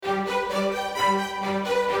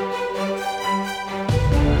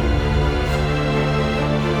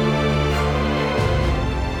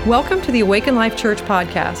Welcome to the Awaken Life Church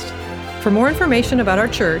podcast. For more information about our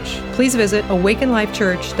church, please visit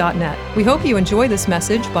awakenlifechurch.net. We hope you enjoy this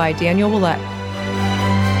message by Daniel Willett.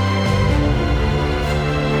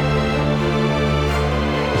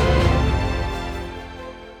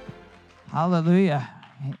 Hallelujah.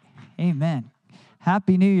 Amen.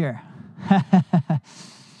 Happy New Year.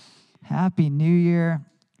 Happy New Year.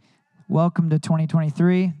 Welcome to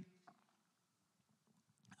 2023.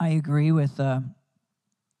 I agree with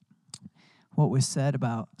what was said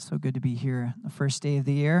about so good to be here the first day of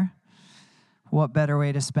the year. What better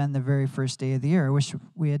way to spend the very first day of the year? I wish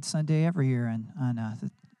we had Sunday every year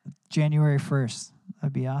on January 1st.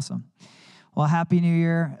 That'd be awesome. Well, Happy New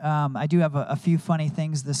Year. I do have a few funny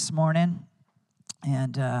things this morning,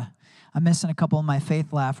 and I'm missing a couple of my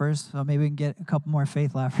faith laughers, so maybe we can get a couple more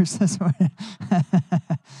faith laughers this morning.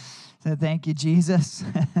 So thank you, Jesus,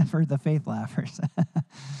 for the faith laughers.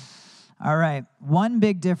 All right. One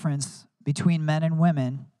big difference between men and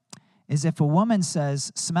women is if a woman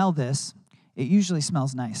says, "Smell this," it usually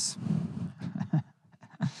smells nice.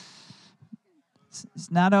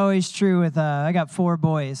 It's not always true with, I got 4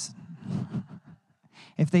 boys.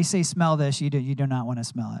 If they say, "Smell this," you do not want to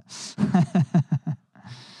smell it.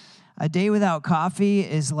 A day without coffee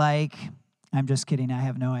is like, I'm just kidding, I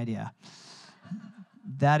have no idea.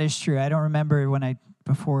 That is true. I don't remember when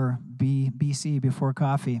before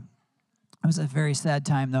coffee. It was a very sad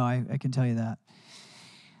time, though, I can tell you that.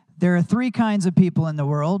 There are 3 kinds of people in the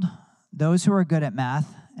world: those who are good at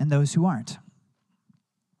math and those who aren't.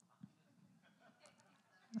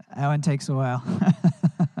 That one takes a while.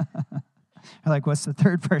 Like, what's the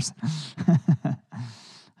third person?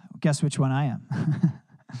 Guess which one I am.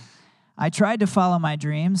 I tried to follow my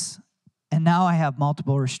dreams, and now I have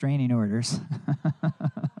multiple restraining orders.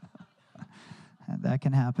 That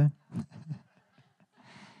can happen.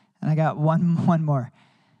 And I got one more.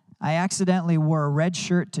 I accidentally wore a red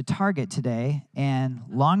shirt to Target today, and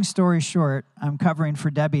long story short, I'm covering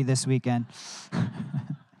for Debbie this weekend.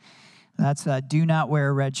 That's do not wear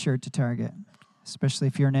a red shirt to Target, especially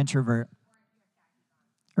if you're an introvert.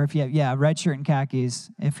 Or if you have, red shirt and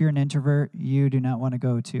khakis. If you're an introvert, you do not want to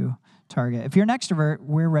go to Target. If you're an extrovert,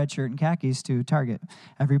 wear red shirt and khakis to Target.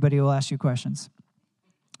 Everybody will ask you questions.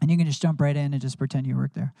 And you can just jump right in and just pretend you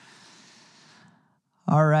work there.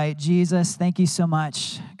 All right, Jesus, thank you so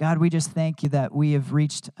much. God, we just thank you that we have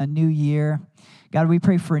reached a new year. God, we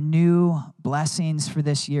pray for new blessings for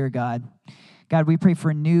this year, God. God, we pray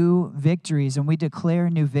for new victories, and we declare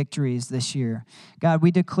new victories this year. God, we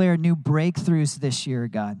declare new breakthroughs this year,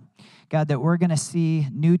 God. God, that we're going to see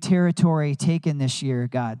new territory taken this year,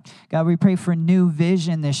 God. God, we pray for new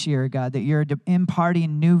vision this year, God, that you're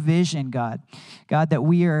imparting new vision, God. God, that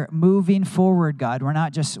we are moving forward, God. We're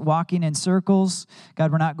not just walking in circles.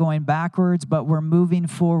 God, we're not going backwards, but we're moving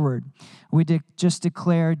forward. We just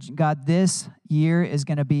declared, God, this year is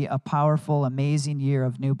going to be a powerful, amazing year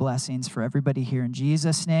of new blessings for everybody here. In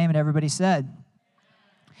Jesus' name, and everybody said,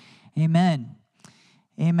 amen.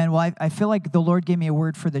 Amen. Well, I feel like the Lord gave me a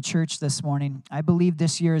word for the church this morning. I believe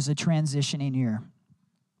this year is a transitioning year.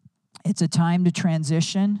 It's a time to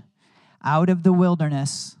transition out of the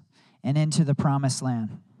wilderness and into the promised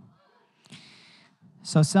land.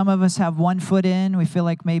 So some of us have one foot in. We feel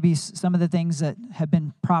like maybe some of the things that have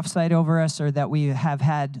been prophesied over us or that we have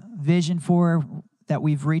had vision for, that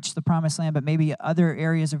we've reached the promised land, but maybe other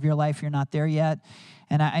areas of your life you're not there yet.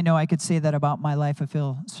 And I know I could say that about my life. I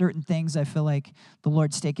feel certain things, I feel like the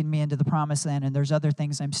Lord's taken me into the promised land, and there's other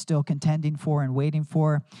things I'm still contending for and waiting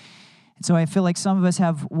for. And so I feel like some of us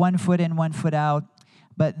have one foot in, one foot out,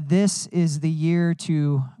 but this is the year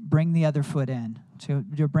to bring the other foot in, to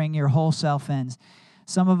bring your whole self in.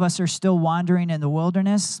 Some of us are still wandering in the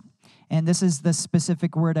wilderness, and this is the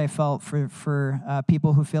specific word I felt for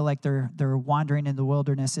people who feel like they're wandering in the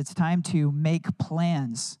wilderness. It's time to make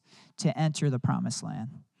plans to enter the promised land.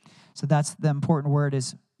 So that's the important word,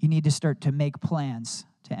 is you need to start to make plans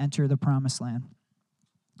to enter the promised land.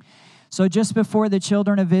 So just before the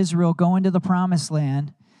children of Israel go into the promised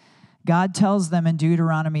land, God tells them in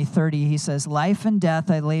Deuteronomy 30, he says, "Life and death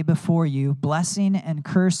I lay before you, blessing and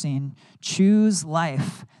cursing. Choose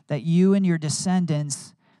life, that you and your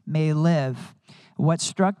descendants may live." What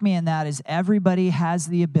struck me in that is everybody has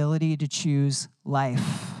the ability to choose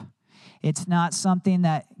life. It's not something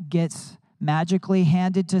that gets magically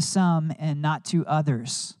handed to some and not to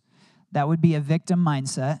others. That would be a victim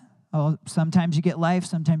mindset. Oh, sometimes you get life,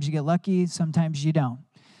 sometimes you get lucky, sometimes you don't.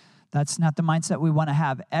 That's not the mindset we want to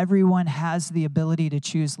have. Everyone has the ability to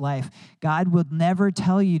choose life. God will never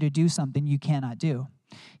tell you to do something you cannot do.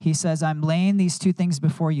 He says, I'm laying these two things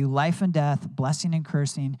before you, life and death, blessing and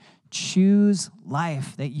cursing. Choose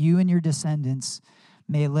life that you and your descendants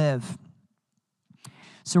may live.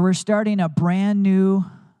 So we're starting a brand new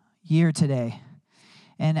year today.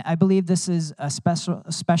 And I believe this is a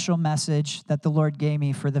special message that the Lord gave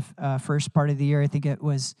me for the first part of the year. I think it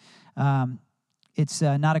was, it's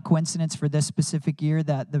not a coincidence for this specific year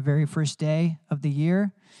that the very first day of the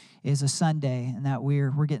year is a Sunday, and that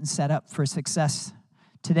we're getting set up for success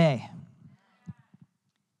today.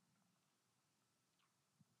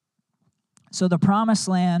 So the Promised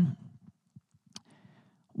Land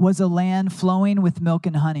was a land flowing with milk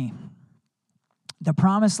and honey. The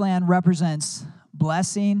Promised Land represents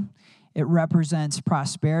blessing, it represents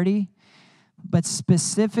prosperity, but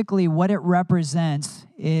specifically what it represents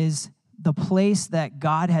is the place that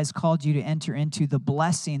God has called you to enter into, the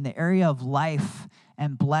blessing, the area of life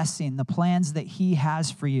and blessing, the plans that He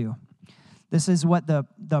has for you. This is what the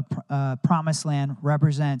Promised Land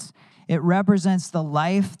represents. It represents the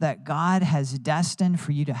life that God has destined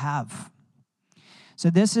for you to have. So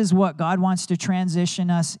this is what God wants to transition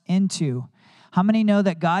us into. How many know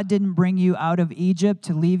that God didn't bring you out of Egypt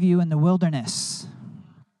to leave you in the wilderness?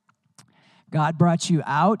 God brought you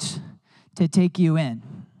out to take you in.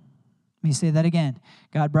 Let me say that again.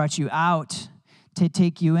 God brought you out to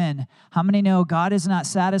take you in. How many know God is not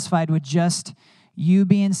satisfied with just you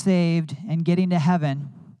being saved and getting to heaven?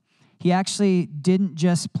 He actually didn't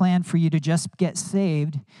just plan for you to just get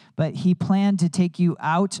saved, but He planned to take you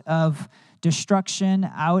out of destruction,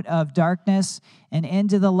 out of darkness, and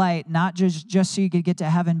into the light, not just so you could get to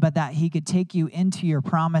heaven, but that He could take you into your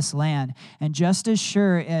promised land. And just as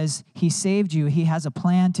sure as He saved you, He has a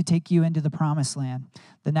plan to take you into the promised land,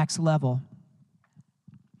 the next level.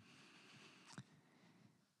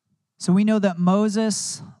 So we know that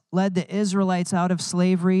Moses led the Israelites out of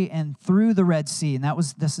slavery and through the Red Sea. And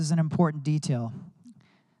this is an important detail,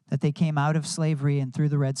 that they came out of slavery and through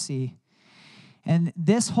the Red Sea. And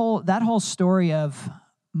that whole story of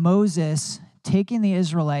Moses taking the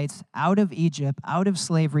Israelites out of Egypt, out of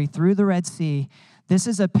slavery, through the Red Sea, this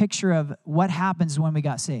is a picture of what happens when we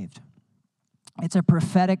got saved. It's a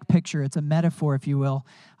prophetic picture. It's a metaphor, if you will,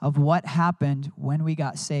 of what happened when we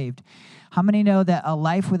got saved. How many know that a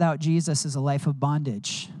life without Jesus is a life of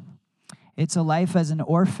bondage? It's a life as an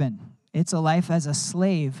orphan. It's a life as a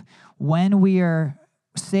slave. When we are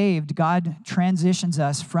saved, God transitions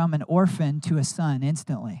us from an orphan to a son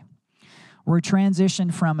instantly. We're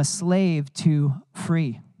transitioned from a slave to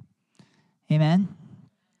free. Amen?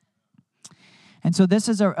 And so this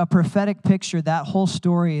is a prophetic picture, that whole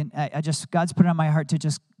story. And God's put it on my heart to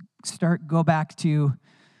just go back to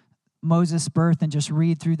Moses' birth and just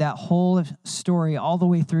read through that whole story all the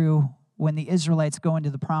way through when the Israelites go into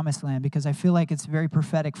the promised land, because I feel like it's very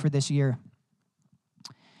prophetic for this year.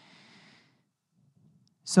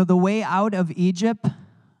 So the way out of Egypt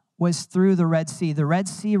was through the Red Sea. The Red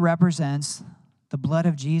Sea represents the blood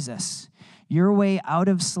of Jesus. Your way out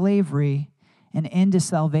of slavery and into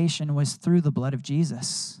salvation was through the blood of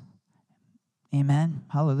Jesus. Amen.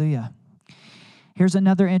 Hallelujah. Here's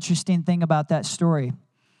another interesting thing about that story.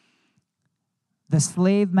 The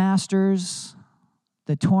slave masters,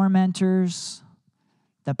 the tormentors,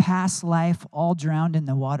 the past life all drowned in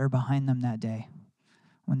the water behind them that day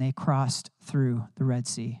when they crossed through the Red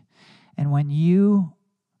Sea. And when you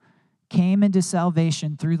came into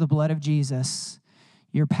salvation through the blood of Jesus,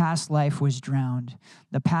 your past life was drowned.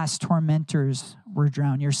 The past tormentors were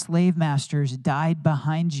drowned. Your slave masters died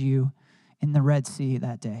behind you in the Red Sea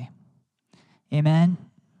that day. Amen?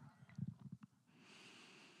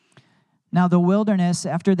 Now the wilderness,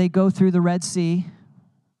 after they go through the Red Sea,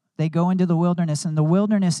 they go into the wilderness, and the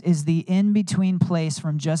wilderness is the in-between place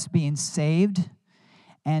from just being saved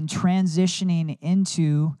and transitioning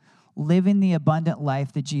into living the abundant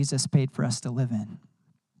life that Jesus paid for us to live in.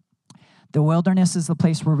 The wilderness is the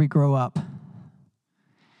place where we grow up.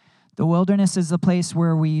 The wilderness is the place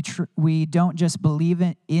where we don't just believe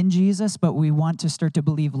in Jesus, but we want to start to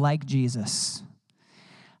believe like Jesus.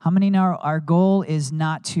 How many know our goal is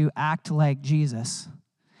not to act like Jesus?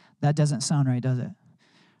 That doesn't sound right, does it?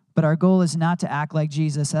 But our goal is not to act like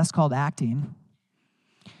Jesus. That's called acting.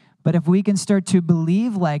 But if we can start to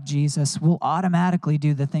believe like Jesus, we'll automatically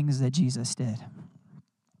do the things that Jesus did.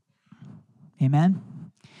 Amen?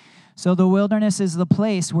 So the wilderness is the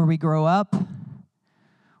place where we grow up.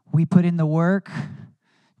 We put in the work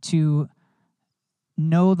to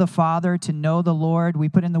know the Father, to know the Lord. We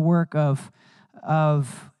put in the work of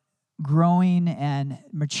growing and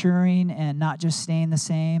maturing and not just staying the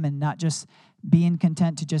same and not just being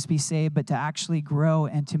content to just be saved, but to actually grow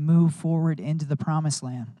and to move forward into the promised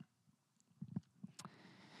land.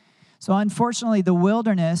 So unfortunately, the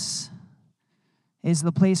wilderness is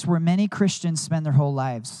the place where many Christians spend their whole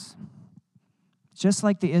lives. Just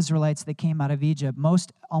like the Israelites that came out of Egypt,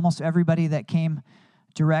 almost everybody that came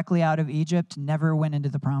directly out of Egypt never went into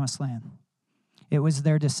the promised land. It was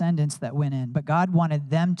their descendants that went in, but God wanted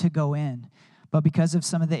them to go in. But because of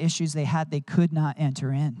some of the issues they had, they could not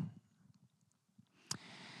enter in.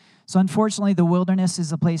 So unfortunately, the wilderness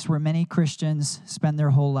is a place where many Christians spend their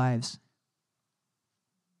whole lives.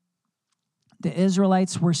 The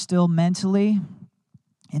Israelites were still mentally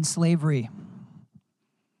in slavery.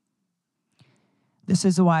 This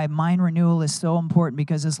is why mind renewal is so important,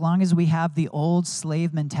 because as long as we have the old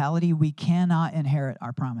slave mentality, we cannot inherit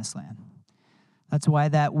our promised land. That's why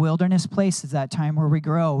that wilderness place is that time where we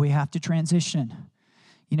grow. We have to transition.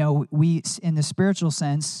 You know, we, in the spiritual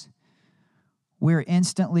sense, we're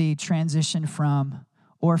instantly transitioned from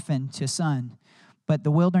orphan to son. But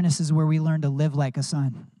the wilderness is where we learn to live like a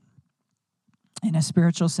son. In a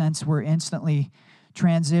spiritual sense, we're instantly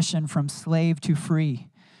transitioned from slave to free.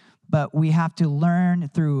 But we have to learn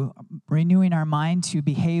through renewing our mind to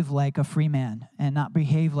behave like a free man and not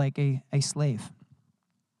behave like a slave.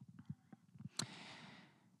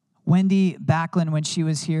 Wendy Backlund, when she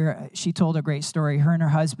was here, she told a great story. Her and her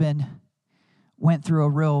husband went through a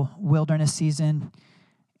real wilderness season,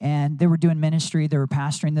 and they were doing ministry. They were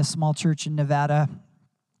pastoring this small church in Nevada,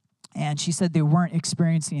 and she said they weren't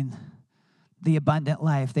experiencing the abundant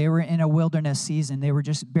life. They were in a wilderness season. They were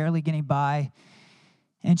just barely getting by.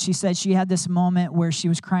 And she said she had this moment where she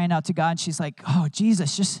was crying out to God. She's like, oh,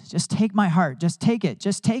 Jesus, just take my heart. Just take it,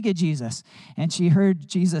 Jesus. And she heard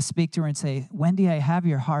Jesus speak to her and say, Wendy, I have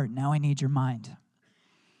your heart. Now I need your mind.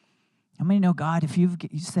 How many know God, if you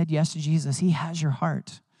said yes to Jesus, he has your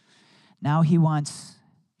heart. Now he wants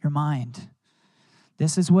your mind.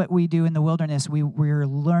 This is what we do in the wilderness. We're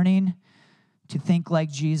learning to think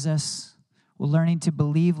like Jesus. We're learning to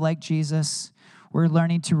believe like Jesus. We're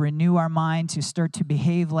learning to renew our mind, to start to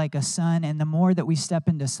behave like a son. And the more that we step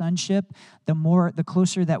into sonship, the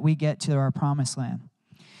closer that we get to our promised land.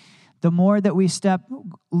 The more that we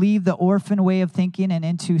leave the orphan way of thinking and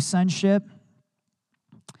into sonship,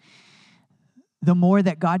 the more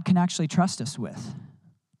that God can actually trust us with.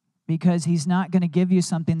 Because he's not going to give you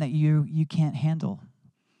something that you can't handle.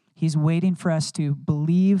 He's waiting for us to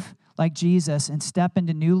believe like Jesus and step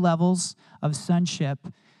into new levels of sonship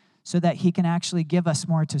so that he can actually give us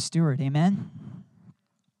more to steward. Amen?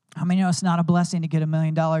 How many know it's not a blessing to get $1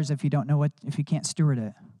 million if you can't steward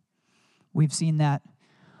it? We've seen that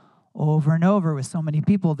over and over with so many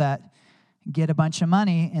people that get a bunch of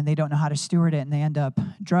money and they don't know how to steward it, and they end up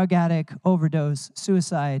drug addict, overdose,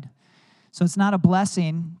 suicide. So it's not a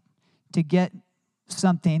blessing to get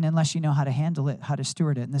something unless you know how to handle it, how to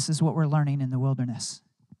steward it. And this is what we're learning in the wilderness.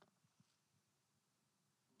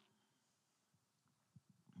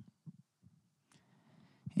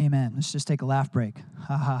 Amen. Let's just take a laugh break.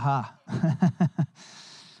 Ha, ha, ha.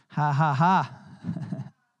 Ha, ha, ha.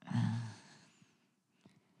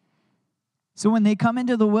 So when they come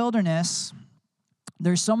into the wilderness,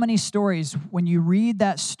 there's so many stories. When you read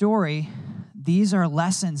that story, these are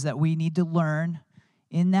lessons that we need to learn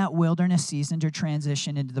in that wilderness season to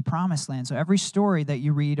transition into the promised land. So every story that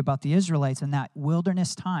you read about the Israelites in that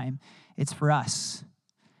wilderness time, it's for us.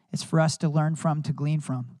 It's for us to learn from, to glean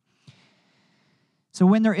from. So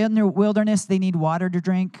when they're in the wilderness, they need water to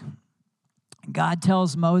drink. God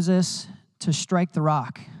tells Moses to strike the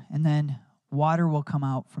rock, and then water will come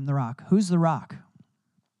out from the rock. Who's the rock?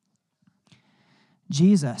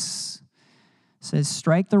 Jesus says,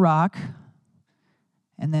 strike the rock,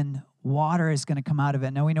 and then water is going to come out of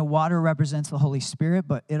it. Now we know water represents the Holy Spirit,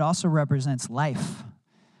 but it also represents life.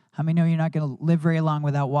 How many know you're not going to live very long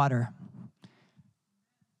without water?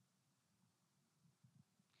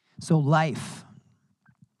 So life.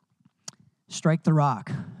 Strike the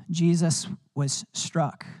rock. Jesus was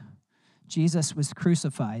struck. Jesus was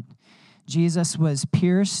crucified. Jesus was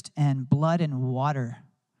pierced, and blood and water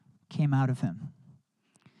came out of him.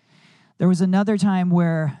 There was another time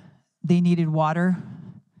where they needed water,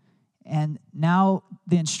 and now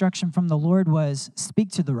the instruction from the Lord was,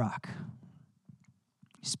 speak to the rock.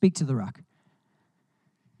 Speak to the rock.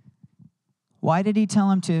 Why did he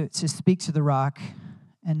tell him to speak to the rock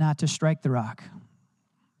and not to strike the rock?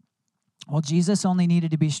 Well, Jesus only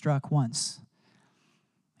needed to be struck once.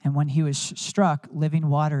 And when he was struck, living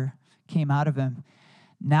water came out of him.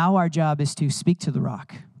 Now our job is to speak to the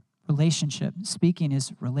rock. Relationship. Speaking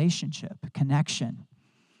is relationship, connection.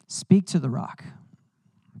 Speak to the rock.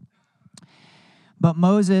 But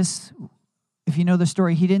Moses, if you know the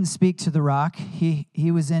story, he didn't speak to the rock. He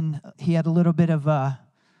had a little bit of a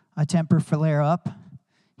temper flare up.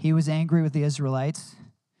 He was angry with the Israelites.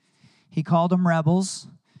 He called them rebels.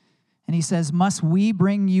 And he says, must we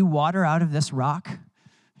bring you water out of this rock?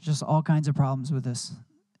 Just all kinds of problems with this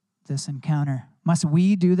encounter. Must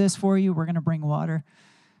we do this for you? We're going to bring water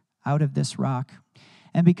out of this rock.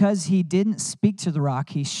 And because he didn't speak to the rock,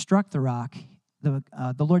 he struck the rock.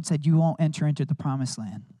 The Lord said, you won't enter into the promised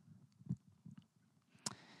land.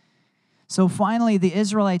 So finally, the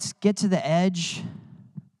Israelites get to the edge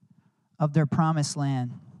of their promised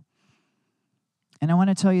land. And I want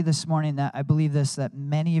to tell you this morning that I believe this, that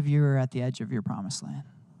many of you are at the edge of your promised land.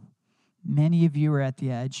 Many of you are at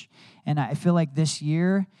the edge. And I feel like this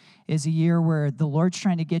year is a year where the Lord's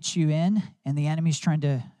trying to get you in and the enemy's trying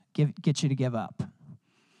to get you to give up.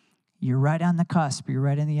 You're right on the cusp. You're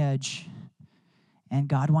right on the edge. And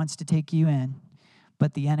God wants to take you in,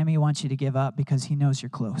 but the enemy wants you to give up because he knows you're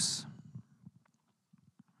close.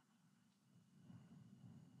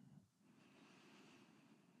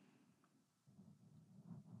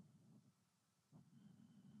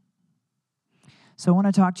 So I want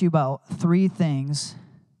to talk to you about 3 things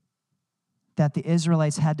that the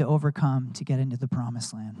Israelites had to overcome to get into the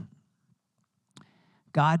promised land.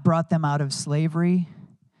 God brought them out of slavery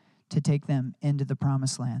to take them into the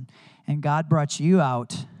promised land. And God brought you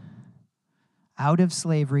out of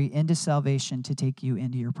slavery into salvation to take you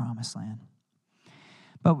into your promised land.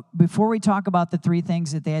 But before we talk about the 3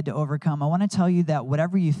 things that they had to overcome, I want to tell you that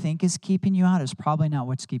whatever you think is keeping you out is probably not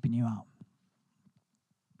what's keeping you out.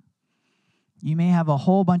 You may have a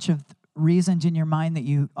whole bunch of reasons in your mind that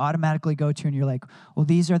you automatically go to, and you're like, well,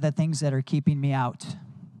 these are the things that are keeping me out.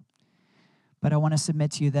 But I want to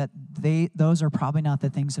submit to you that those are probably not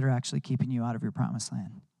the things that are actually keeping you out of your promised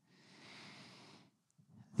land.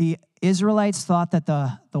 The Israelites thought that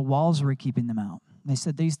the walls were keeping them out. They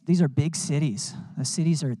said, these are big cities. The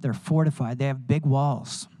cities they're fortified. They have big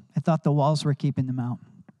walls. They thought the walls were keeping them out.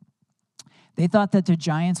 They thought that the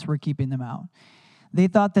giants were keeping them out. They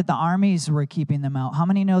thought that the armies were keeping them out. How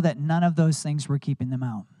many know that none of those things were keeping them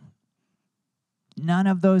out? None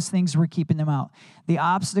of those things were keeping them out. The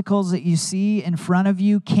obstacles that you see in front of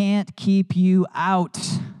you can't keep you out.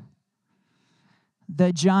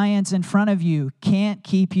 The giants in front of you can't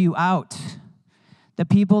keep you out. The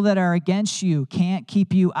people that are against you can't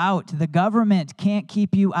keep you out. The government can't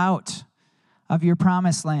keep you out of your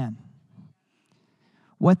promised land.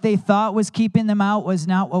 What they thought was keeping them out was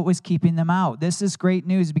not what was keeping them out. This is great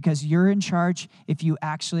news because you're in charge if you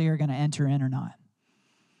actually are going to enter in or not.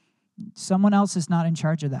 Someone else is not in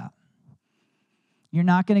charge of that. You're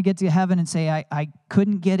not going to get to heaven and say, I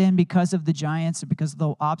couldn't get in because of the giants, because of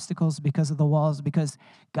the obstacles, because of the walls, because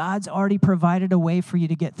God's already provided a way for you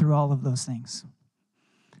to get through all of those things.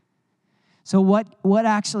 So what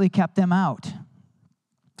actually kept them out?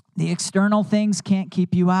 The external things can't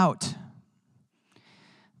keep you out.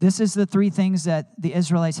 This is the 3 things that the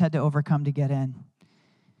Israelites had to overcome to get in.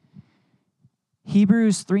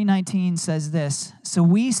 Hebrews 3:19 says this, so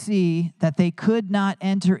we see that they could not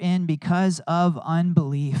enter in because of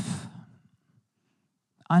unbelief.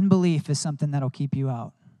 Unbelief is something that'll keep you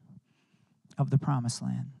out of the promised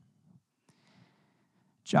land.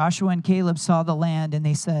 Joshua and Caleb saw the land and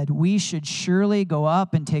they said, we should surely go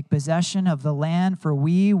up and take possession of the land, for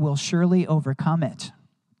we will surely overcome it.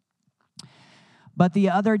 But the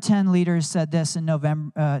other 10 leaders said this in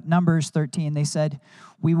Numbers 13. They said,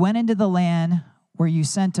 we went into the land where you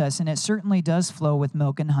sent us, and it certainly does flow with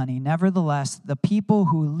milk and honey. Nevertheless, the people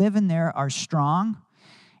who live in there are strong,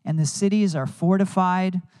 and the cities are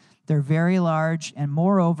fortified. They're very large. And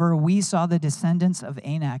moreover, we saw the descendants of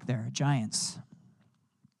Anak there, giants.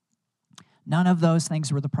 None of those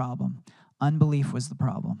things were the problem. Unbelief was the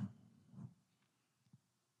problem.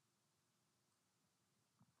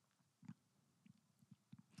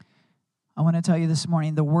 I want to tell you this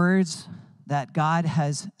morning, the words that God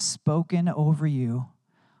has spoken over you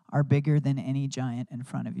are bigger than any giant in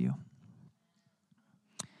front of you.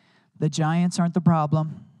 The giants aren't the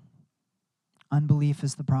problem. Unbelief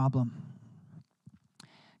is the problem.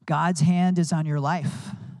 God's hand is on your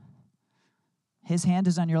life. His hand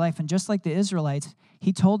is on your life. And just like the Israelites,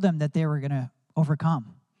 he told them that they were going to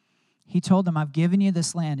overcome. He told them, I've given you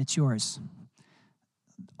this land, it's yours.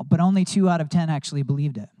 But only 2 out of 10 actually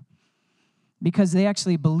believed it. Because they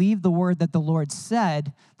actually believed the word that the Lord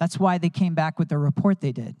said, that's why they came back with the report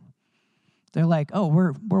they did. They're like, oh,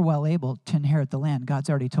 we're well able to inherit the land. God's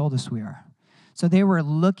already told us we are. So they were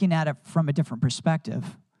looking at it from a different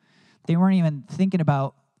perspective. They weren't even thinking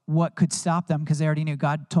about what could stop them because they already knew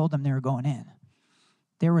God told them they were going in.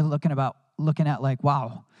 They were looking at like,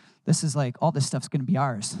 wow, this is like, all this stuff's going to be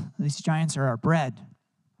ours. These giants are our bread.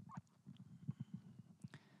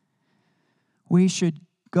 We should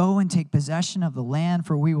Go and take possession of the land,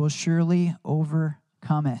 for we will surely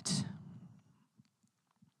overcome it.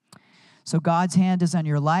 So God's hand is on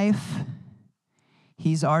your life.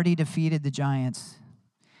 He's already defeated the giants.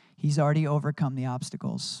 He's already overcome the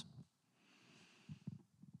obstacles.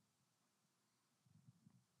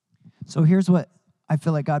 So here's what I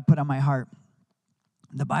feel like God put on my heart.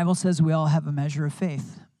 The Bible says we all have a measure of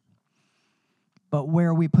faith. But where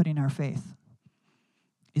are we putting our faith?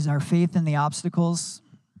 Is our faith in the obstacles?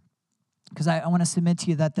 Because I want to submit to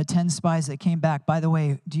you that the 10 spies that came back, by the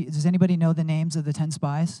way, does anybody know the names of the 10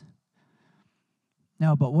 spies?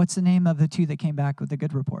 No, but what's the name of the 2 that came back with a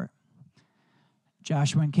good report?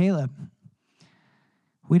 Joshua and Caleb.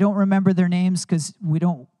 We don't remember their names because we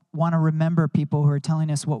don't want to remember people who are telling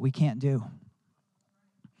us what we can't do.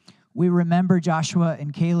 We remember Joshua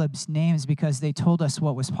and Caleb's names because they told us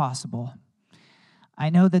what was possible. I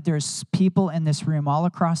know that there's people in this room, all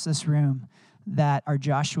across this room, that are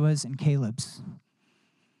Joshua's and Caleb's.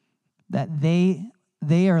 That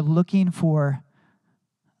they are looking for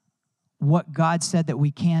what God said that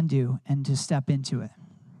we can do and to step into it.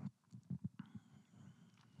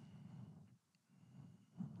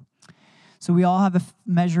 So we all have a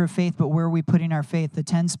measure of faith, but where are we putting our faith? The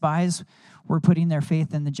 10 spies were putting their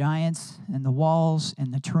faith in the giants and the walls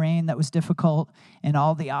and the terrain that was difficult and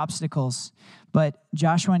all the obstacles. But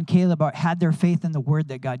Joshua and Caleb had their faith in the word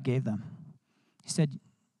that God gave them. He said,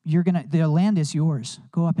 the land is yours.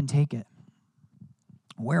 Go up and take it.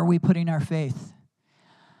 Where are we putting our faith?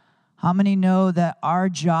 How many know that our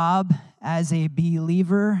job as a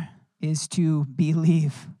believer is to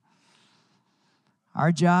believe?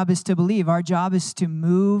 Our job is to believe. Our job is to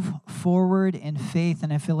move forward in faith.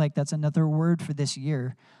 And I feel like that's another word for this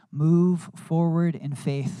year. Move forward in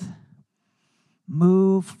faith.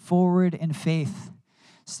 Move forward in faith.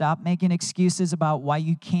 Stop making excuses about why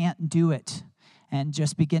you can't do it and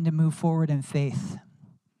just begin to move forward in faith.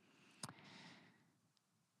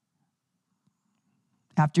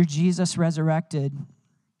 After Jesus resurrected,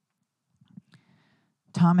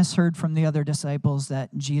 Thomas heard from the other disciples that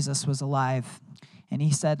Jesus was alive. And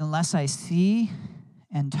he said, unless I see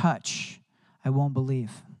and touch, I won't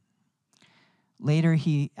believe. Later,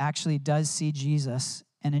 he actually does see Jesus.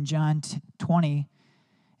 And in John 20,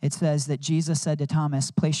 it says that Jesus said to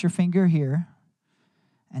Thomas, place your finger here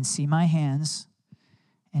and see my hands,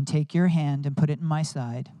 and take your hand and put it in my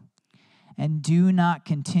side. And do not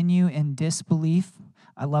continue in disbelief.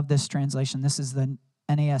 I love this translation. This is the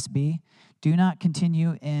NASB. Do not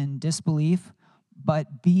continue in disbelief,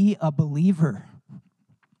 but be a believer.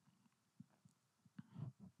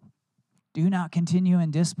 Do not continue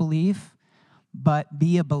in disbelief, but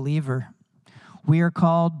be a believer. We are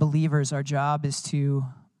called believers. Our job is to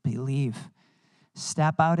believe.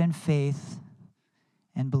 Step out in faith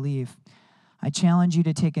and believe. I challenge you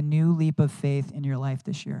to take a new leap of faith in your life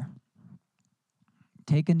this year.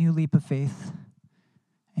 Take a new leap of faith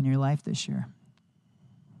in your life this year.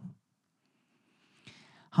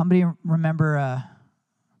 How many remember, I'm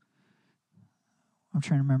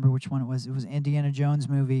trying to remember which one it was. It was Indiana Jones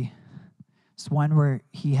movie. It's one where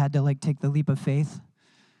he had to take the leap of faith,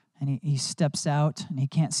 and he steps out and he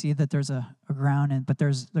can't see that there's a ground, but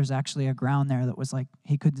there's actually a ground there that was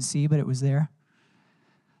he couldn't see, but it was there.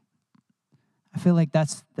 I feel like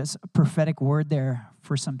that's a prophetic word there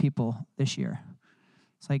for some people this year.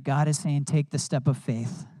 It's like God is saying, take the step of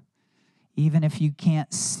faith. Even if you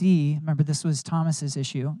can't see, remember this was Thomas's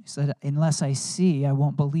issue. He said, unless I see, I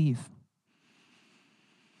won't believe.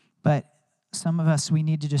 But some of us, we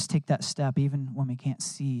need to just take that step even when we can't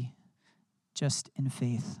see, just in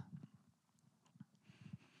faith.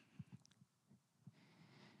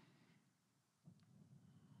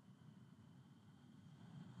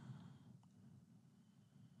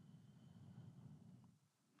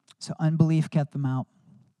 So unbelief kept them out.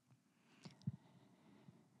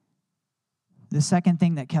 The second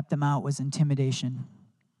thing that kept them out was intimidation.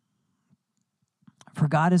 For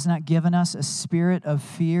God has not given us a spirit of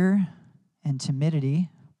fear and timidity.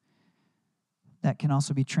 That can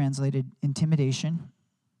also be translated intimidation.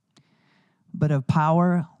 But of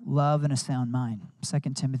power, love, and a sound mind.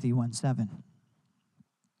 2 Timothy 1:7.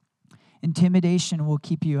 Intimidation will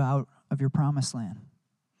keep you out of your promised land.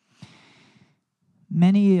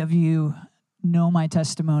 Many of you know my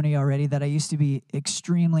testimony already that I used to be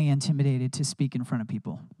extremely intimidated to speak in front of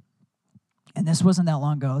people. And this wasn't that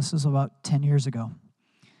long ago. This was about 10 years ago.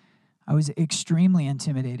 I was extremely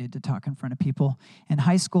intimidated to talk in front of people. In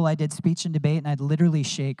high school, I did speech and debate, and I'd literally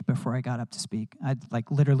shake before I got up to speak. I'd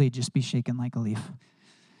literally just be shaken like a leaf.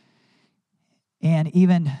 And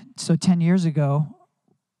even so 10 years ago,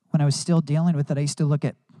 when I was still dealing with it, I used to look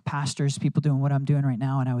at pastors, people doing what I'm doing right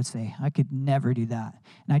now, and I would say, I could never do that.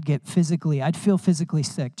 And I'd feel physically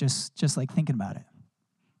sick just like thinking about it.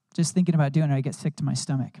 Just thinking about doing it, I'd get sick to my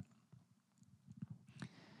stomach.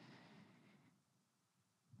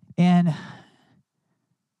 And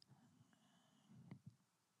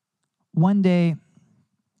one day,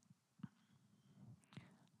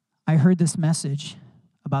 I heard this message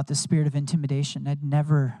about the spirit of intimidation. I'd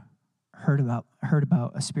never heard about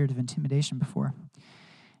a spirit of intimidation before.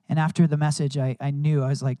 And after the message, I knew, I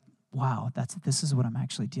was like, wow, this is what I'm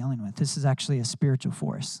actually dealing with. This is actually a spiritual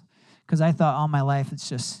force. Because I thought all my life it's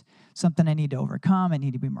just something I need to overcome. I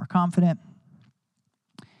need to be more confident.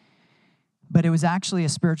 But it was actually a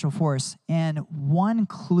spiritual force. And one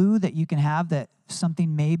clue that you can have that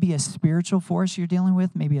something may be a spiritual force you're dealing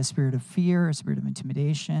with, maybe a spirit of fear, a spirit of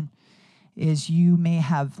intimidation, is you may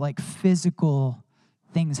have like physical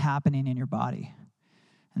things happening in your body.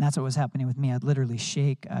 And that's what was happening with me. I'd literally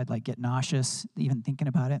shake. I'd like get nauseous even thinking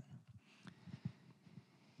about it.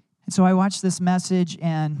 And so I watched this message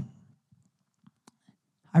and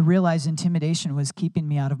I realized intimidation was keeping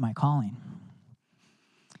me out of my calling.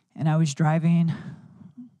 And I was driving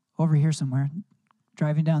over here somewhere,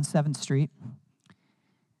 driving down 7th Street.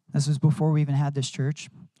 This was before we even had this church.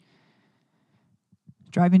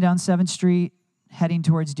 Driving down 7th Street, heading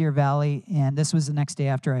towards Deer Valley, and this was the next day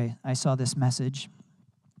after I saw this message.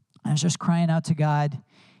 I was just crying out to God,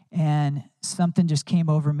 and something just came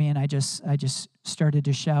over me, and I just started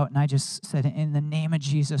to shout, and I just said, in the name of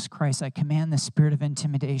Jesus Christ, I command the spirit of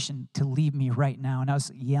intimidation to leave me right now. And I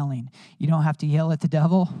was yelling. You don't have to yell at the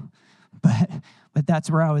devil, but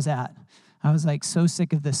that's where I was at. I was like so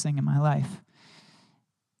sick of this thing in my life.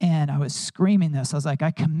 And I was screaming this. I was like,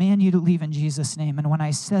 I command you to leave in Jesus' name. And when I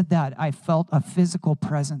said that, I felt a physical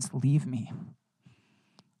presence leave me.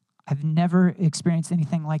 I've never experienced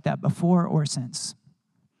anything like that before or since.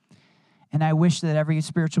 And I wish that every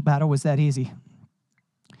spiritual battle was that easy.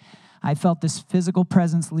 I felt this physical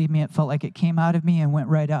presence leave me. It felt like it came out of me and went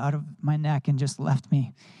right out of my neck and just left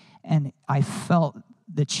me. And I felt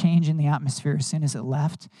the change in the atmosphere as soon as it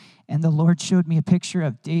left. And the Lord showed me a picture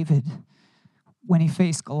of David when he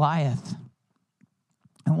faced Goliath.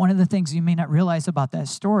 And one of the things you may not realize about that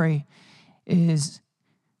story is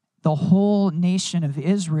the whole nation of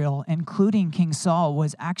Israel, including King Saul,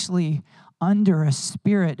 was actually under a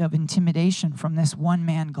spirit of intimidation from this one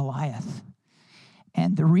man, Goliath.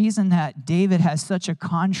 And the reason that David has such a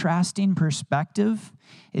contrasting perspective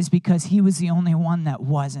is because he was the only one that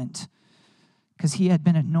wasn't. Because he had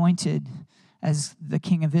been anointed as the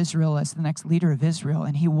king of Israel, as the next leader of Israel.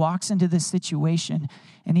 And he walks into this situation,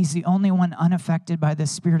 and he's the only one unaffected by the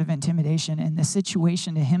spirit of intimidation. And the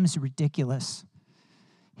situation to him is ridiculous.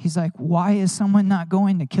 He's like, why is someone not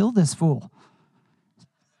going to kill this fool?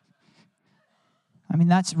 I mean,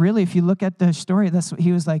 that's really, if you look at the story, that's what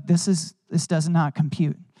he was like, this does not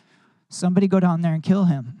compute. Somebody go down there and kill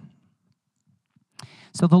him.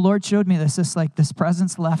 So the Lord showed me this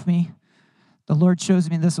presence left me. The Lord shows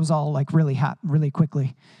me, this was all like really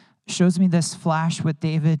quickly, shows me this flash with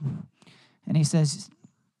David, and he says,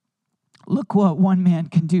 look what one man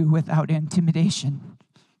can do without intimidation.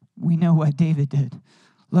 We know what David did.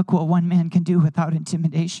 Look what one man can do without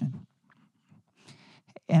intimidation.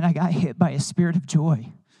 And I got hit by a spirit of joy.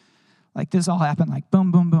 Like this all happened like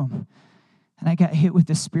boom, boom, boom. And I got hit with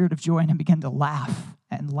the spirit of joy, and I began to laugh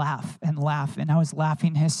and laugh and laugh. And I was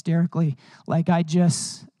laughing hysterically, like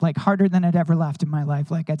harder than I'd ever laughed in my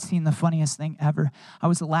life. Like I'd seen the funniest thing ever. I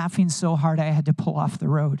was laughing so hard I had to pull off the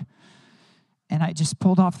road. And I just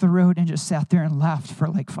pulled off the road and just sat there and laughed for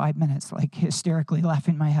like 5 minutes, like hysterically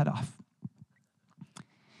laughing my head off.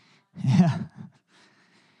 Yeah.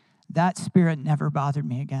 That spirit never bothered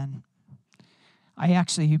me again. I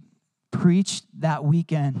actually preached that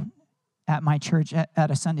weekend at my church at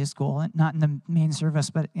a Sunday school, not in the main service,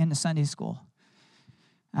 but in the Sunday school.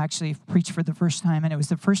 I actually preached for the first time, and it was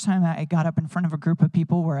the first time I got up in front of a group of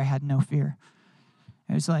people where I had no fear.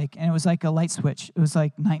 It was like a light switch. It was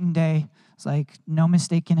like night and day. It's like no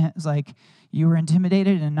mistaking it. It's like you were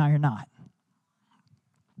intimidated and now you're not.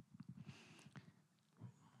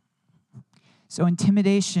 So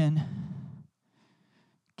intimidation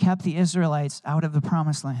kept the Israelites out of the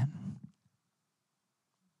promised land.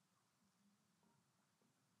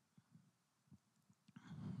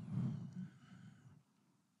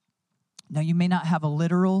 Now, you may not have a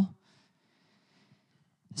literal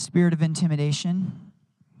spirit of intimidation.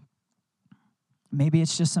 Maybe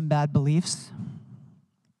it's just some bad beliefs.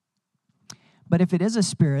 But if it is a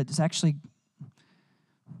spirit, it's actually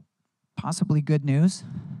possibly good news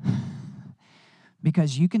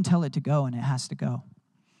because you can tell it to go and it has to go.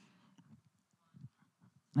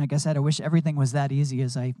 Like I said, I wish everything was that easy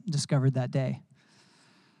as I discovered that day.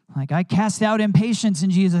 Like, I cast out impatience in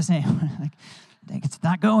Jesus' name. Like, dang, it's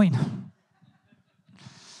not going.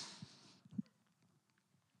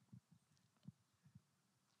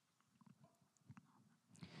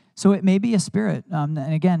 So it may be a spirit, and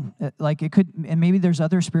again, like it could, and maybe there's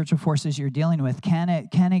other spiritual forces you're dealing with. Can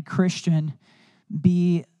a Christian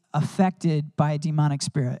be affected by a demonic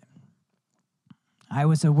spirit? I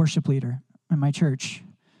was a worship leader in my church.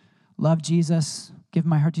 Loved Jesus, gave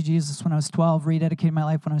my heart to Jesus when I was 12, rededicated my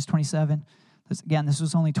life when I was 27. This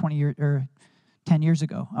was only 10 years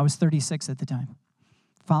ago. I was 36 at the time.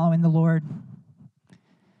 Following the Lord,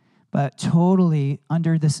 but totally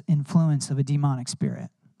under this influence of a demonic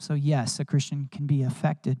spirit. So yes, a Christian can be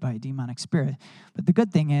affected by a demonic spirit. But the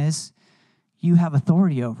good thing is, you have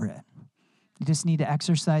authority over it. You just need to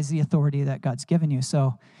exercise the authority that God's given you.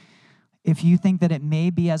 So if you think that it may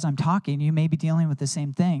be as I'm talking, you may be dealing with the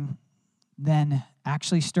same thing, then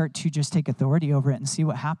actually start to just take authority over it and see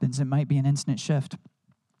what happens. It might be an instant shift.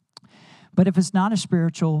 But if it's not a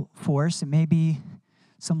spiritual force, it may be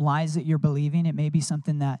some lies that you're believing. It may be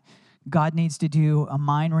something that God needs to do a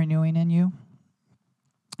mind renewing in you.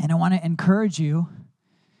 And I want to encourage you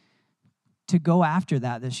to go after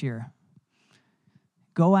that this year.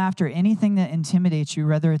 Go after anything that intimidates you,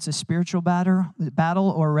 whether it's a spiritual battle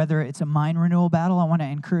or whether it's a mind renewal battle. I want to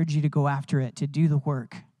encourage you to go after it, to do the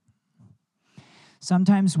work.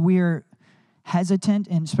 Sometimes we're hesitant,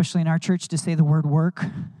 and especially in our church, to say the word work,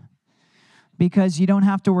 because you don't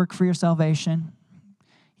have to work for your salvation.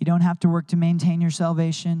 You don't have to work to maintain your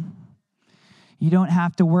salvation. You don't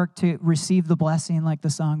have to work to receive the blessing, like the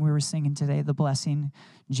song we were singing today, the blessing.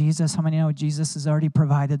 Jesus, how many know Jesus has already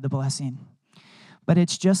provided the blessing? But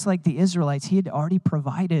it's just like the Israelites. He had already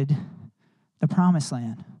provided the promised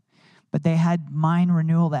land. But they had mind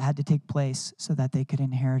renewal that had to take place so that they could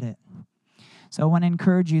inherit it. So I want to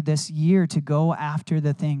encourage you this year to go after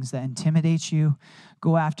the things that intimidate you,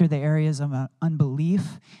 go after the areas of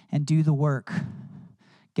unbelief, and do the work.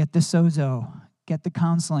 Get the sozo, get the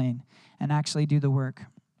counseling, and actually do the work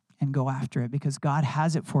and go after it, because God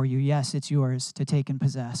has it for you. Yes, it's yours to take and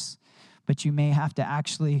possess, but you may have to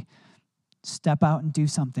actually step out and do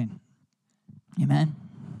something. Amen.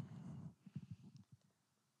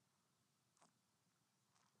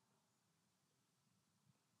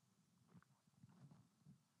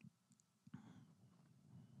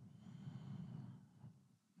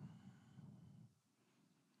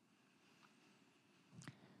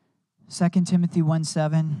 Second Timothy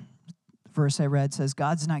 1:7, verse I read, says,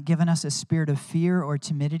 God's not given us a spirit of fear or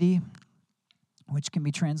timidity, which can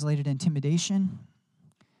be translated intimidation,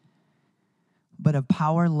 but of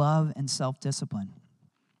power, love, and self-discipline.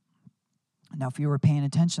 Now, if you were paying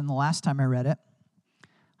attention the last time I read it,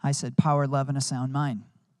 I said power, love, and a sound mind.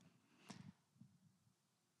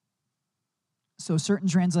 So certain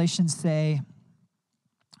translations say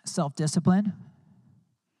self-discipline,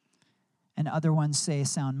 and other ones say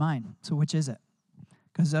sound mind. So which is it?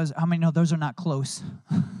 Because how many know those are not close?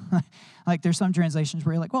 Like there's some translations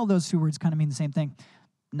where you're like, well, those two words kind of mean the same thing.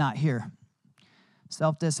 Not here.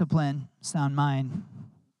 Self-discipline, sound mind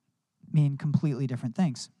mean completely different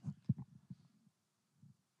things.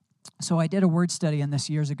 So I did a word study on this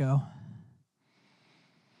years ago.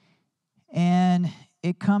 And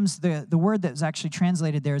it comes, the word that was actually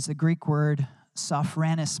translated there is the Greek word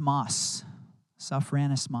sophronismos.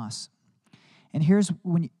 Sophronismos. And here's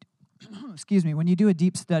when when you do a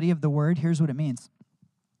deep study of the word, here's what it means.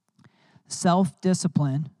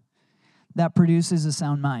 Self-discipline that produces a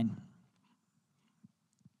sound mind.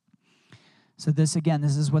 So this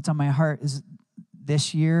is what's on my heart, is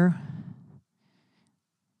this year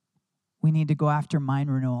we need to go after mind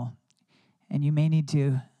renewal. And you may need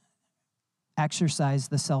to exercise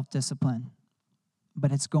the self-discipline,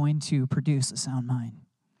 but it's going to produce a sound mind.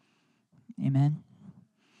 Amen.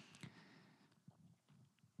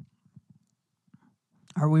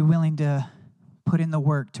 Are we willing to put in the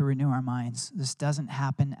work to renew our minds? This doesn't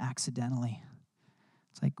happen accidentally.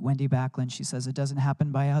 It's like Wendy Backlund, she says, it doesn't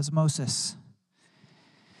happen by osmosis.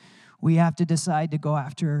 We have to decide to go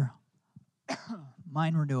after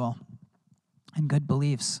mind renewal and good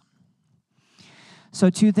beliefs. So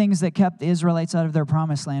 2 things that kept the Israelites out of their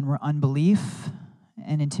promised land were unbelief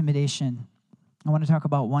and intimidation. I want to talk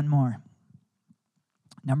about one more.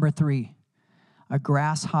 Number 3, a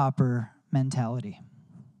grasshopper mentality.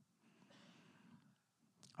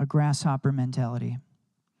 A grasshopper mentality.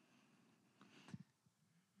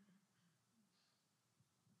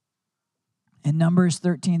 In Numbers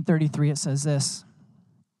 13:33, it says this.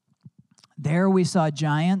 There we saw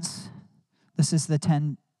giants. This is the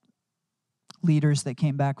 10 leaders that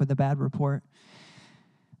came back with a bad report.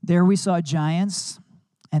 There we saw giants,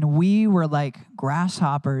 and we were like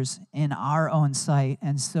grasshoppers in our own sight,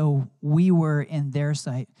 and so we were in their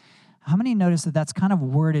sight. How many notice that that's kind of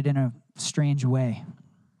worded in a strange way?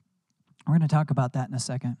 We're going to talk about that in a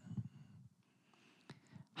second.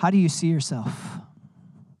 How do you see yourself?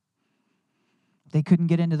 They couldn't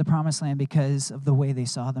get into the promised land because of the way they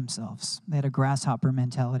saw themselves. They had a grasshopper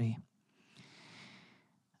mentality.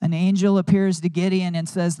 An angel appears to Gideon and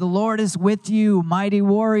says, "The Lord is with you, mighty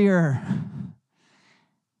warrior."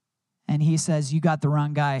 And he says, "You got the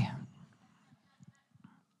wrong guy.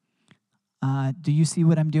 Do you see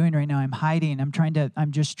what I'm doing right now? I'm hiding. I'm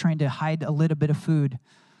just trying to hide a little bit of food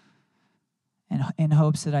in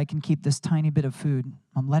hopes that I can keep this tiny bit of food.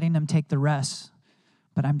 I'm letting them take the rest,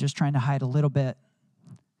 but I'm just trying to hide a little bit.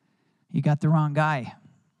 You got the wrong guy."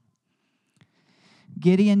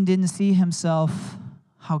 Gideon didn't see himself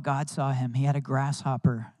how God saw him. He had a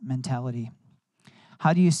grasshopper mentality.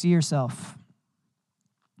 How do you see yourself?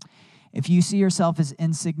 If you see yourself as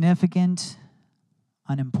insignificant,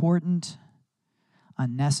 unimportant,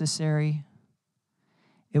 unnecessary,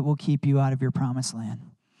 it will keep you out of your promised land.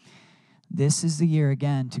 This is the year,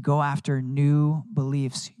 again, to go after new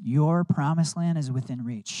beliefs. Your promised land is within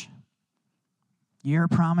reach. Your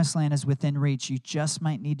promised land is within reach. You just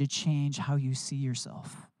might need to change how you see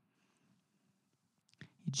yourself.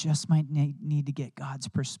 You just might need to get God's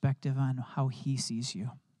perspective on how he sees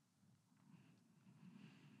you.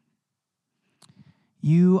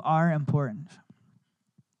 You are important.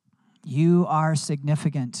 You are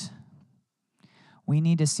significant. We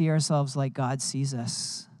need to see ourselves like God sees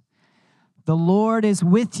us. The Lord is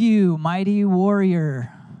with you, mighty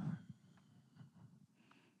warrior.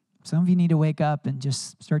 Some of you need to wake up and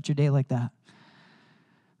just start your day like that.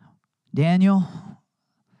 Daniel,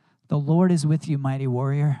 the Lord is with you, mighty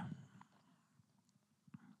warrior.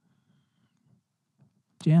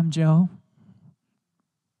 Jim, Joe,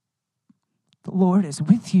 the Lord is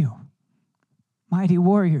with you, mighty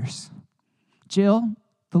warriors. Jill,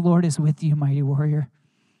 the Lord is with you, mighty warrior.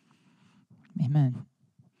 Amen.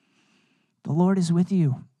 The Lord is with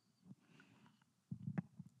you.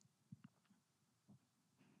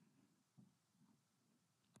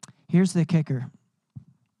 Here's the kicker.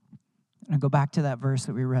 I'm going to go back to that verse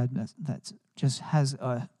that we read that just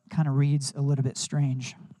kind of reads a little bit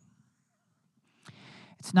strange.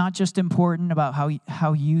 It's not just important about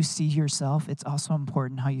how you see yourself, it's also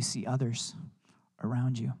important how you see others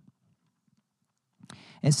around you.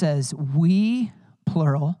 It says, we,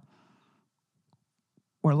 plural,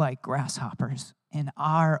 were like grasshoppers in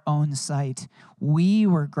our own sight. We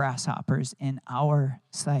were grasshoppers in our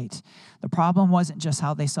sight. The problem wasn't just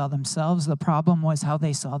how they saw themselves. The problem was how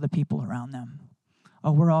they saw the people around them.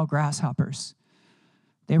 Oh, we're all grasshoppers.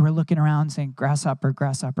 They were looking around saying, grasshopper,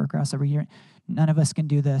 grasshopper, grasshopper. None of us can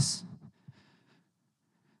do this.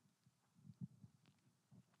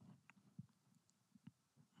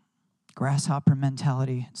 Grasshopper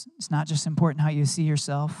mentality. It's not just important how you see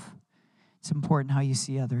yourself. It's important how you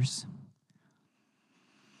see others.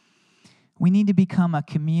 We need to become a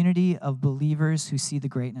community of believers who see the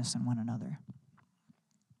greatness in one another.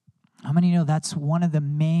 How many know that's one of the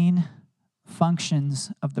main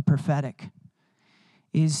functions of the prophetic,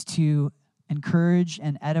 is to encourage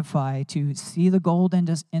and edify, to see the gold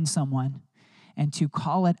in someone, and to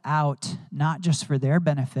call it out, not just for their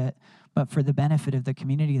benefit, but for the benefit of the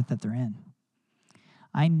community that they're in.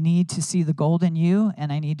 I need to see the gold in you,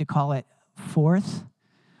 and I need to call it forth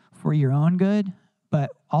for your own good,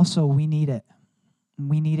 but also we need it.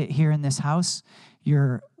 We need it here in this house.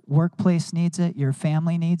 Your workplace needs it. Your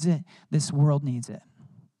family needs it. This world needs it.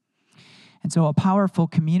 And so a powerful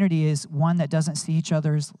community is one that doesn't see each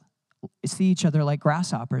other like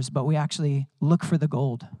grasshoppers, but we actually look for the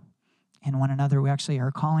gold in one another. We actually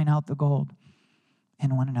are calling out the gold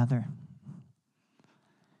in one another.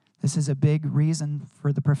 This is a big reason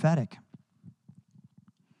for the prophetic.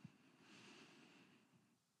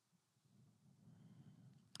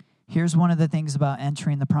 Here's one of the things about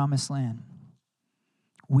entering the promised land.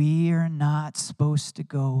 We are not supposed to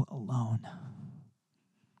go alone.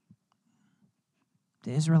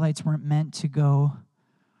 The Israelites weren't meant to go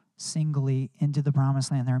singly into the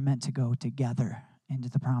promised land. They're meant to go together into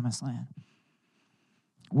the promised land.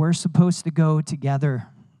 We're supposed to go together.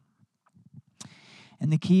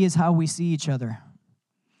 And the key is how we see each other.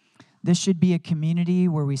 This should be a community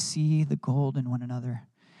where we see the gold in one another.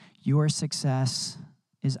 Your success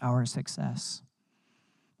is our success.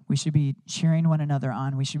 We should be cheering one another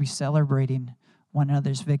on. We should be celebrating one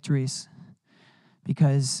another's victories,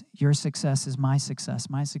 because your success is my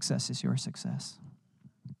success. My success is your success.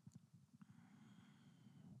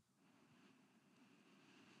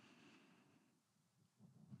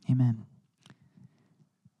 Amen.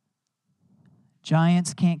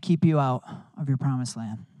 Giants can't keep you out of your promised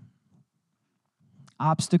land.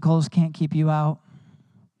 Obstacles can't keep you out.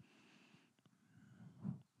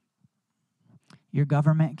 Your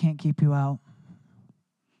government can't keep you out.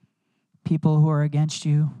 People who are against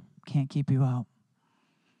you can't keep you out.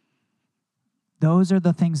 Those are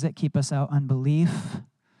the things that keep us out: unbelief,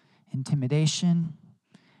 intimidation,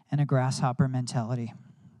 and a grasshopper mentality.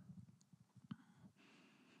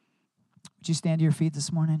 Would you stand to your feet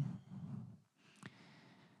this morning?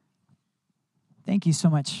 Thank you so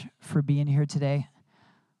much for being here today.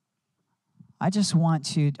 I'm going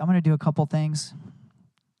to do a couple things.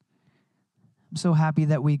 I'm so happy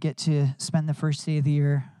that we get to spend the first day of the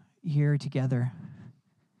year here together.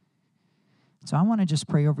 So I want to just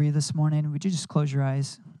pray over you this morning. Would you just close your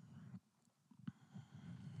eyes?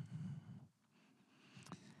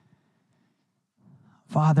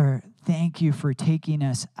 Father, thank you for taking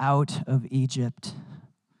us out of Egypt.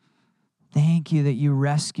 Thank you that you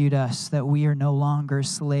rescued us, that we are no longer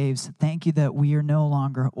slaves. Thank you that we are no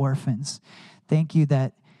longer orphans. Thank you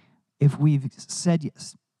that if we've said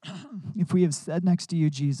yes, if we have said next to you,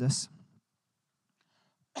 Jesus,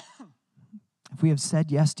 if we have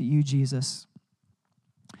said yes to you, Jesus,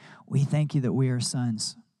 we thank you that we are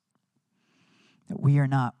sons, that we are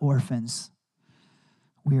not orphans.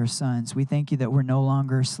 We are sons. We thank you that we're no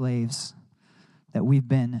longer slaves, that we've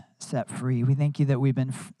been set free. We thank you that we've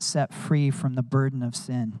been set free from the burden of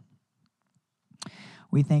sin.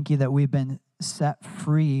 We thank you that we've been set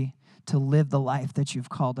free to live the life that you've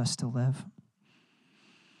called us to live.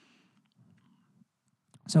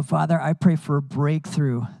 So, Father, I pray for a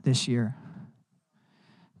breakthrough this year.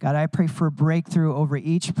 God, I pray for a breakthrough over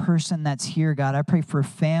each person that's here, God. I pray for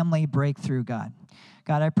family breakthrough, God.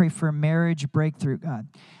 God, I pray for marriage breakthrough, God.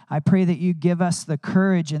 I pray that you give us the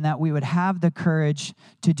courage and that we would have the courage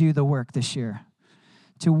to do the work this year,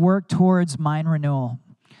 to work towards mind renewal.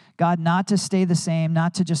 God, not to stay the same,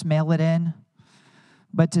 not to just mail it in,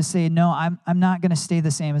 but to say, no, I'm not going to stay the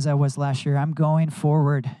same as I was last year. I'm going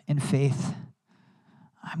forward in faith.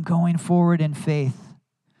 I'm going forward in faith.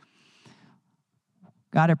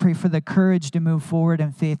 God, I pray for the courage to move forward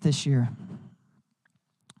in faith this year.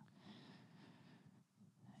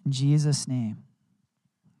 In Jesus' name.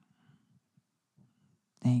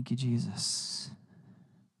 Thank you, Jesus.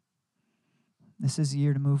 This is a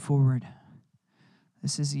year to move forward.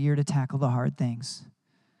 This is a year to tackle the hard things.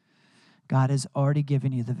 God has already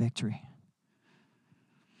given you the victory.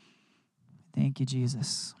 Thank you,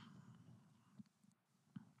 Jesus.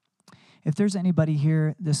 If there's anybody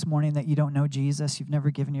here this morning that you don't know Jesus, you've never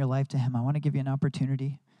given your life to him, I want to give you an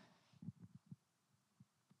opportunity.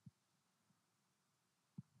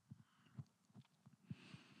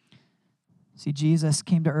 See, Jesus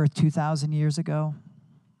came to earth 2,000 years ago,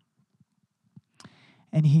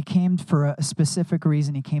 and he came for a specific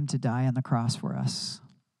reason. He came to die on the cross for us,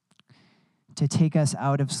 to take us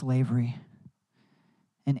out of slavery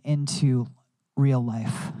and into real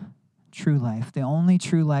life, true life. The only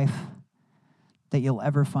true life that you'll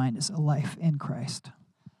ever find is a life in Christ.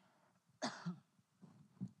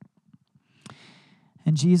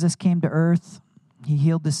 And Jesus came to earth. He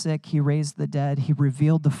healed the sick. He raised the dead. He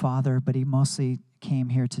revealed the Father, but he mostly came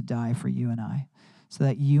here to die for you and I, so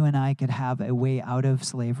that you and I could have a way out of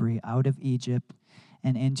slavery, out of Egypt,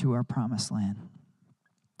 and into our promised land.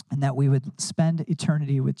 And that we would spend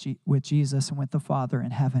eternity with Jesus and with the Father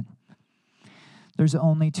in heaven. There's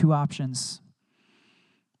only two options.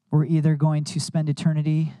 We're either going to spend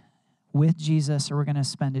eternity with Jesus or we're going to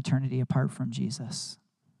spend eternity apart from Jesus.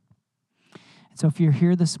 And so if you're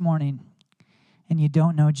here this morning and you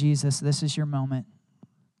don't know Jesus, this is your moment.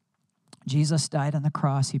 Jesus died on the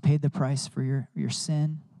cross. He paid the price for your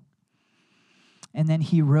sin. And then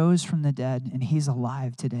he rose from the dead, and he's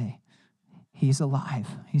alive today. He's alive.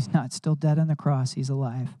 He's not still dead on the cross. He's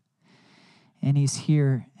alive. And he's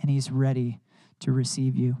here, and he's ready to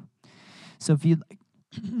receive you. So if you'd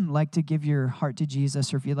like to give your heart to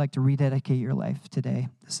Jesus, or if you'd like to rededicate your life today,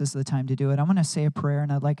 this is the time to do it. I'm going to say a prayer,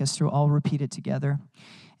 and I'd like us to all repeat it together.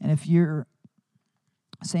 And if you're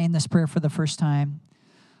saying this prayer for the first time,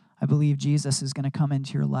 I believe Jesus is going to come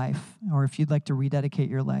into your life. Or if you'd like to rededicate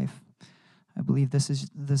your life, I believe this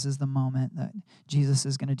is the moment that Jesus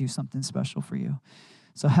is going to do something special for you.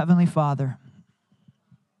 So Heavenly Father,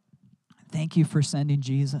 thank you for sending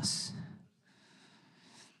Jesus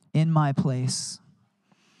in my place,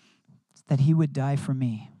 that he would die for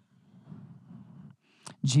me.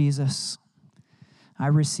 Jesus, I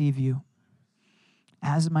receive you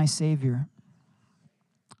as my Savior.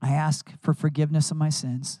 I ask for forgiveness of my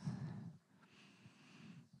sins.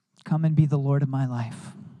 Come and be the Lord of my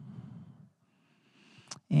life.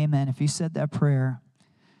 Amen. If you said that prayer,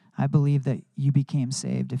 I believe that you became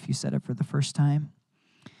saved if you said it for the first time.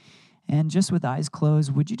 And just with eyes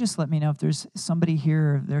closed, would you just let me know if there's somebody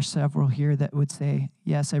here, or there's several here that would say,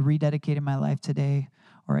 yes, I rededicated my life today,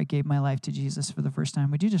 or I gave my life to Jesus for the first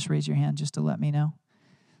time. Would you just raise your hand just to let me know?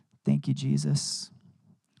 Thank you, Jesus.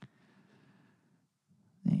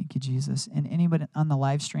 Thank you, Jesus. And anybody on the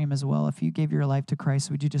live stream as well, if you gave your life to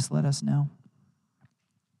Christ, would you just let us know?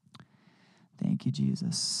 Thank you,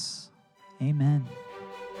 Jesus. Amen.